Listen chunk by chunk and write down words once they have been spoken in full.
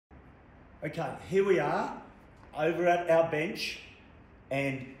Okay, here we are over at our bench,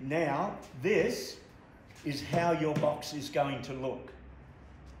 and now this is how your box is going to look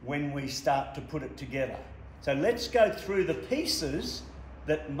when we start to put it together. So let's go through the pieces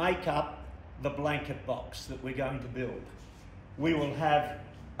that make up the blanket box that we're going to build. We will have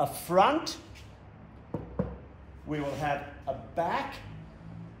a front, we will have a back,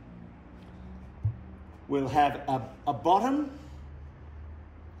 we'll have a bottom,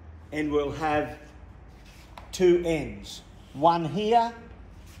 and we'll have two ends. One here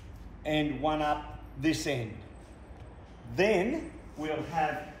and one up this end. Then we'll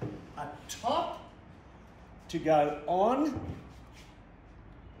have a top to go on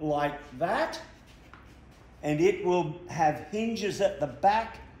like that, and it will have hinges at the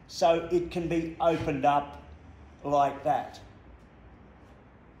back so it can be opened up like that.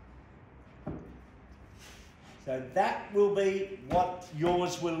 So that will be what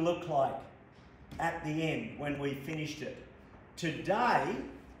yours will look like at the end when we finished it. Today,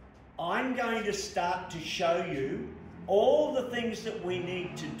 I'm going to start to show you all the things that we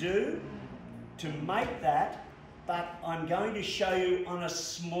need to do to make that, but I'm going to show you on a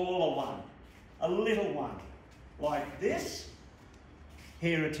smaller one, a little one, like this.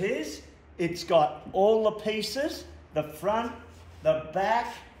 Here it is. It's got all the pieces, the front, the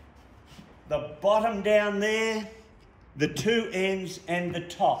back, the bottom down there, the two ends and the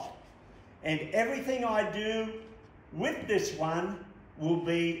top. And everything I do with this one will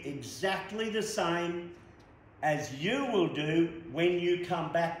be exactly the same as you will do when you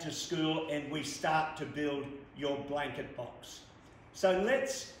come back to school and we start to build your blanket box. So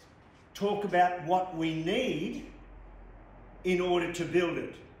let's talk about what we need in order to build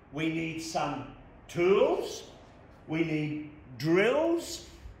it. We need some tools, we need drills,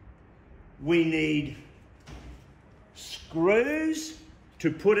 we need screws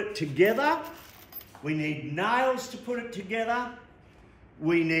to put it together, we need nails to put it together,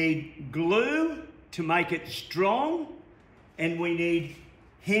 we need glue to make it strong, and we need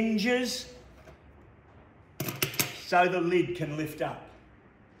hinges so the lid can lift up.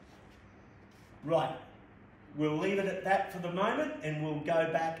 Right, we'll leave it at that for the moment, and we'll go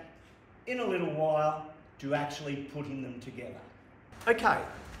back in a little while to actually putting them together. Okay,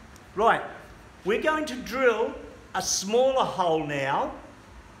 right, we're going to drill a smaller hole now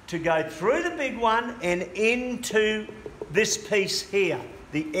to go through the big one and into this piece here,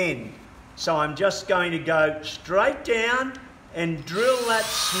 the end. So I'm just going to go straight down and drill that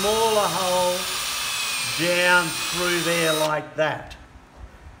smaller hole down through there like that.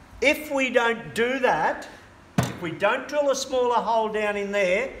 If we don't do that, if we don't drill a smaller hole down in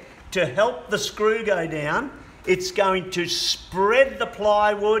there to help the screw go down, it's going to spread the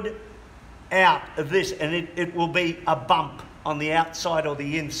plywood out of this, and it will be a bump on the outside or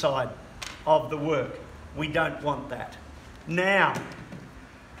the inside of the work. We don't want that. Now,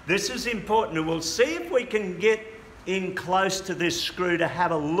 this is important, and we'll see if we can get in close to this screw to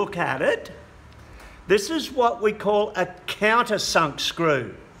have a look at it. This is what we call a countersunk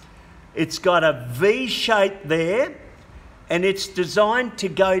screw. It's got a V shape there, and it's designed to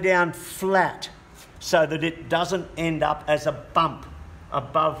go down flat so that it doesn't end up as a bump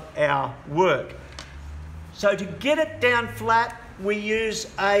above our work. So to get it down flat, we use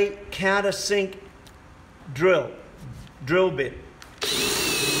a countersink drill bit.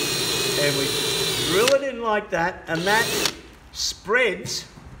 And we drill it in like that, and that spreads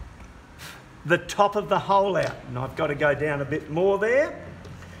the top of the hole out. And I've got to go down a bit more there.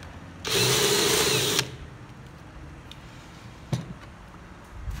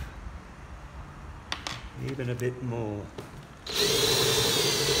 Even a bit more.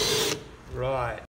 Right.